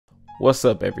What's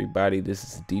up, everybody? This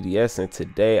is DDS, and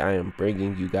today I am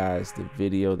bringing you guys the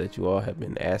video that you all have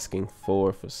been asking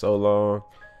for so long.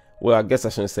 Well, I guess I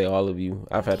shouldn't say all of you.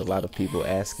 I've had a lot of people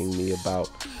asking me about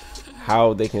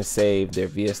how they can save their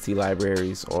VST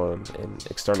libraries on an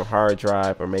external hard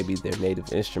drive, or maybe their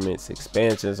native instruments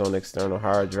expansions on external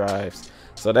hard drives.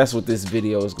 So that's what this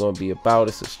video is going to be about.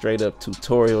 It's a straight up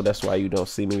tutorial. That's why you don't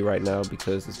see me right now,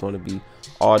 because it's going to be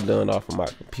all done off of my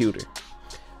computer.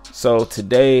 So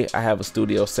today I have a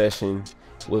studio session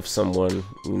with someone,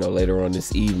 later on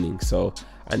this evening. So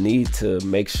I need to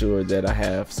make sure that I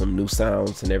have some new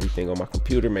sounds and everything on my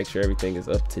computer, make sure everything is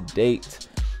up to date.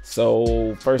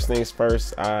 So first things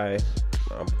first, I'm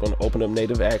going to open up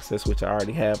Native Access, which I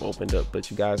already have opened up,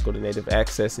 but you guys go to Native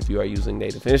Access if you are using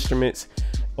Native Instruments,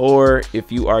 or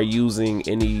if you are using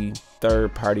any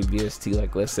third-party VST,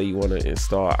 like let's say you want to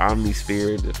install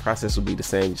Omnisphere. The process will be the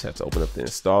same. You just have to open up the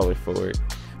installer for it.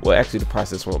 Well, actually the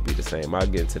process won't be the same. I'll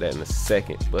get into that in a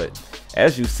second. But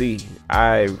as you see,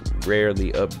 I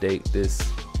rarely update this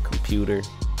computer.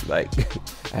 Like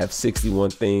I have 61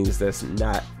 things that's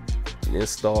not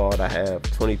installed. I have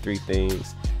 23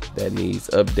 things that needs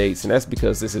updates, and that's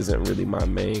because this isn't really my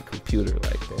main computer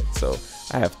like that. So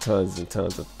I have tons and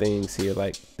tons of things here.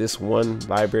 Like this one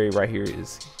library right here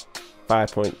is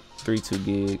 5.32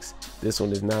 gigs. This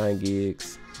one is 9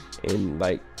 gigs. And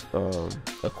like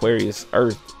Aquarius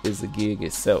Earth is a gig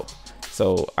itself.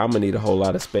 So I'm gonna need a whole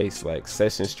lot of space. Like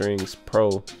Session Strings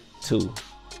Pro 2,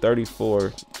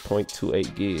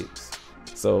 34.28 gigs.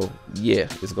 So yeah,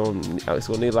 it's gonna need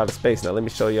a lot of space. Now let me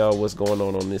show y'all what's going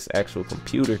on this actual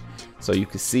computer, so you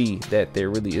can see that there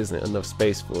really isn't enough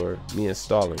space for me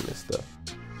installing this stuff.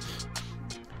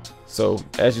 So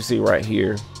as you see right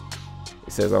here,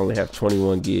 it says I only have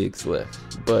 21 gigs left,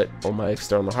 but on my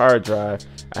external hard drive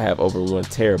I have over 1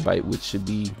 terabyte, which should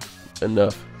be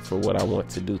enough for what I want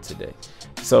to do today.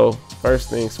 So first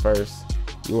things first,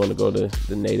 you want to go to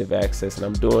the Native Access, and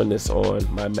I'm doing this on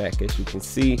my Mac. As you can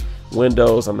see,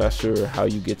 Windows, I'm not sure how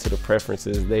you get to the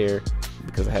preferences there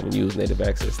because I haven't used Native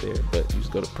Access there, but you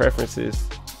just go to Preferences,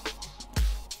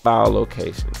 File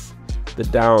Locations, the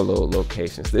download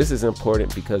locations. This is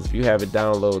important because if you have it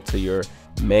download to your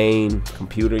main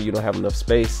computer, you don't have enough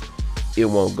space, it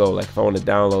won't go. Like if I want to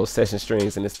download Session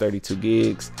Strings and it's 32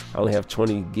 gigs, I only have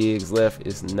 20 gigs left,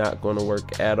 it's not going to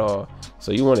work at all.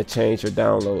 So you want to change your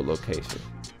download location.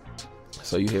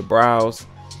 So you hit browse,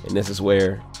 and this is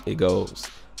where it goes.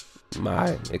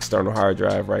 My external hard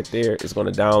drive right there is going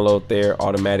to download there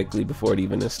automatically before it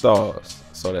even installs.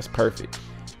 So that's perfect.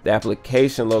 The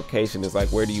application location is like,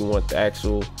 where do you want the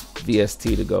actual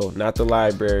VST to go? Not the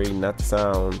library, not the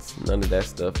sounds, none of that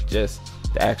stuff, just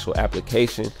the actual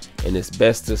application. And it's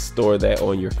best to store that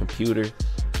on your computer.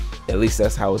 At least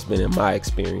that's how it's been in my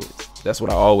experience. That's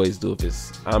what I always do. If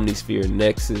it's Omnisphere,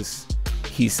 Nexus,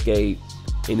 Keyscape,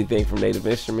 anything from Native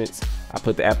Instruments, I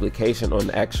put the application on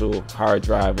the actual hard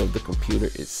drive of the computer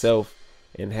itself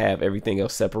and have everything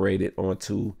else separated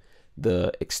onto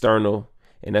the external.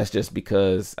 And that's just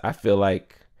because I feel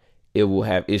like it will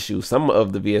have issues. Some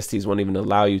of the VSTs won't even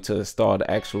allow you to install the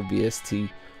actual VST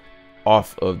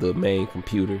off of the main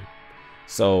computer.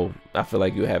 So I feel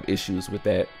like you'll have issues with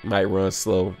that. Might run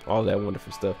slow, all that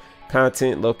wonderful stuff.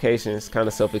 Content, locations, kind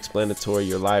of self-explanatory.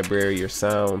 Your library, your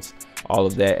sounds, all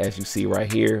of that. As you see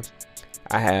right here,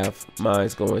 I have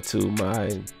mine's going to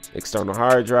my external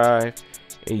hard drive,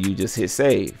 and you just hit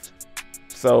save.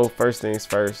 So first things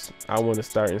first, I want to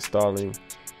start installing.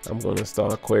 I'm going to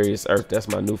install Aquarius Earth. That's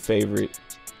my new favorite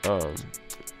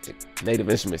Native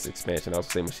Instruments expansion. I was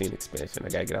say machine expansion. I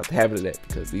gotta get out the habit of that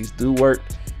because these do work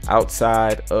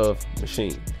outside of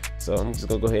machine. So I'm just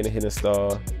gonna go ahead and hit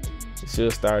install. It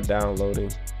should start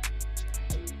downloading.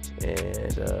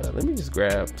 And let me just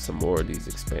grab some more of these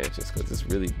expansions because it's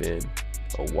really been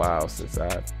a while since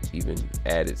I've even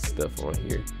added stuff on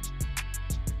here.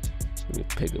 Let me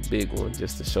pick a big one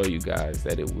just to show you guys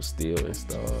that it will still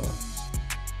install.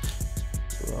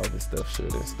 All this stuff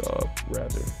should install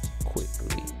rather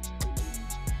quickly.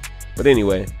 But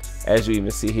anyway, as you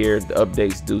even see here, the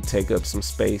updates do take up some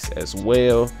space as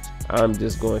well. I'm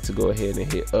just going to go ahead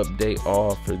and hit update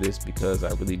all for this because I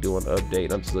really do want to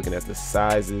update. I'm just looking at the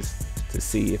sizes to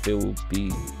see if it will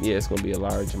be, yeah, it's going to be a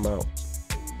large amount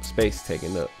of space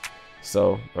taken up.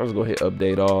 So I'm just going to hit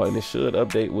update all, and it should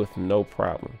update with no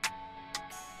problem,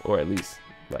 or at least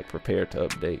like prepare to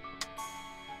update.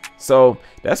 So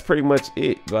that's pretty much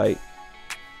it. Like,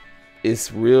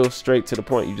 it's real straight to the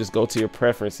point. You just go to your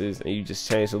preferences and you just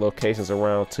change the locations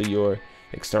around to your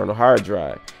external hard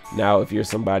drive. Now, if you're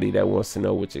somebody that wants to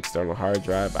know which external hard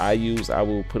drive I use, I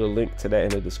will put a link to that in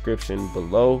the description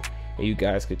below, and you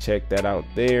guys could check that out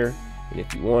there. And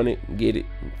if you want it, get it.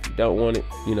 If you don't want it,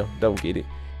 you know, don't get it.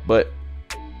 But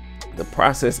the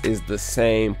process is the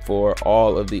same for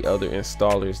all of the other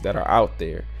installers that are out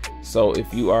there. So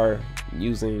if you are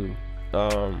using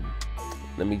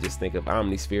let me just think of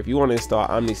Omnisphere. If you want to install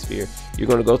Omnisphere, you're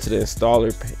going to go to the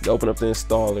installer, open up the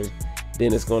installer,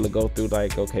 then it's going to go through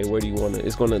like, okay, where do you want to,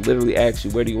 it's going to literally ask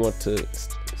you, where do you want to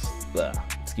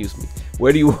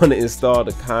where do you want to install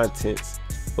the contents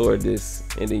for this,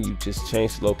 and then you just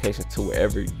change the location to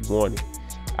wherever you want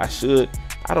it.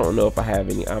 I don't know if I have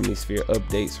any Omnisphere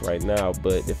updates right now,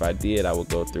 but if I did, I would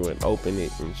go through and open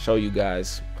it and show you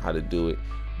guys how to do it.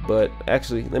 But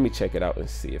actually, let me check it out and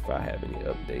see if I have any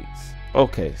updates.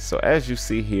 Okay, so as you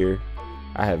see here,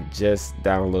 I have just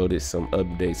downloaded some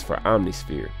updates for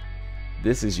Omnisphere.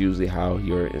 This is usually how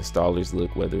your installers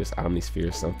look, whether it's Omnisphere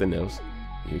or something else.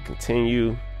 You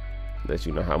continue, let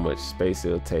you know how much space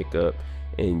it'll take up,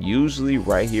 and usually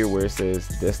right here where it says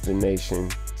destination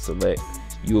select,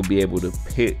 you will be able to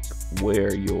pick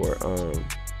where your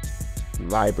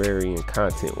library and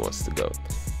content wants to go.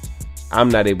 I'm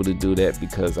not able to do that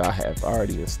because I have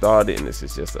already installed it and this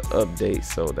is just an update,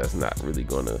 so that's not really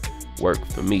gonna work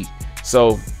for me.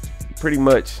 So pretty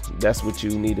much that's what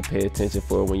you need to pay attention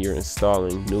for when you're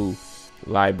installing new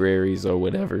libraries or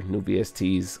whatever, new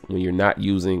VSTs, when you're not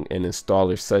using an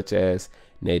installer such as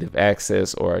Native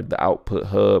Access or the Output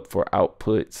Hub for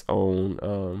outputs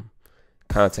on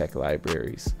contact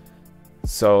libraries.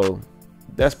 So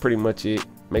that's pretty much it.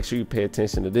 Make sure you pay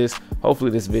attention to this. Hopefully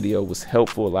this video was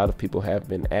helpful. A lot of people have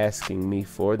been asking me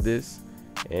for this,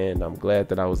 and I'm glad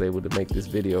that I was able to make this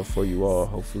video for you all.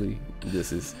 Hopefully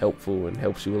this is helpful and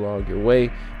helps you along your way,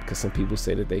 because some people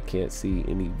say that they can't see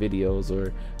any videos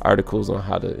or articles on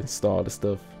how to install the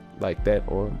stuff like that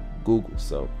on Google.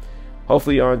 So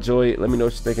hopefully y'all enjoy it. Let me know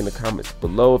what you think in the comments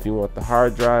below. If you want the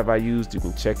hard drive I used, you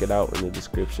can check it out in the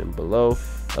description below.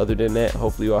 Other than that,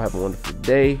 hopefully you all have a wonderful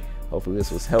day. Hopefully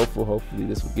this was helpful. Hopefully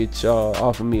this will get y'all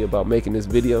off of me about making this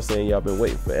video, saying y'all been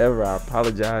waiting forever. I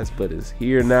apologize, but it's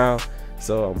here now.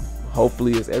 So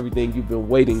hopefully it's everything you've been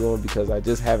waiting on, because I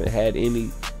just haven't had any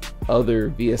other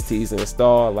VSTs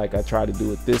installed. Like, I try to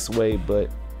do it this way, but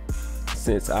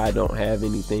since I don't have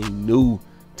anything new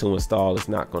to install, it's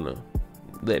not gonna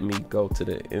let me go to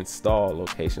the install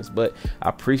locations. But I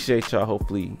appreciate y'all.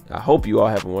 I hope you all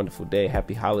have a wonderful day.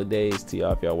 Happy holidays to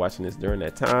y'all if y'all watching this during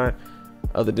that time.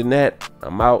 Other than that,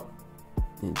 I'm out.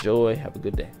 Enjoy. Have a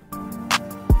good day.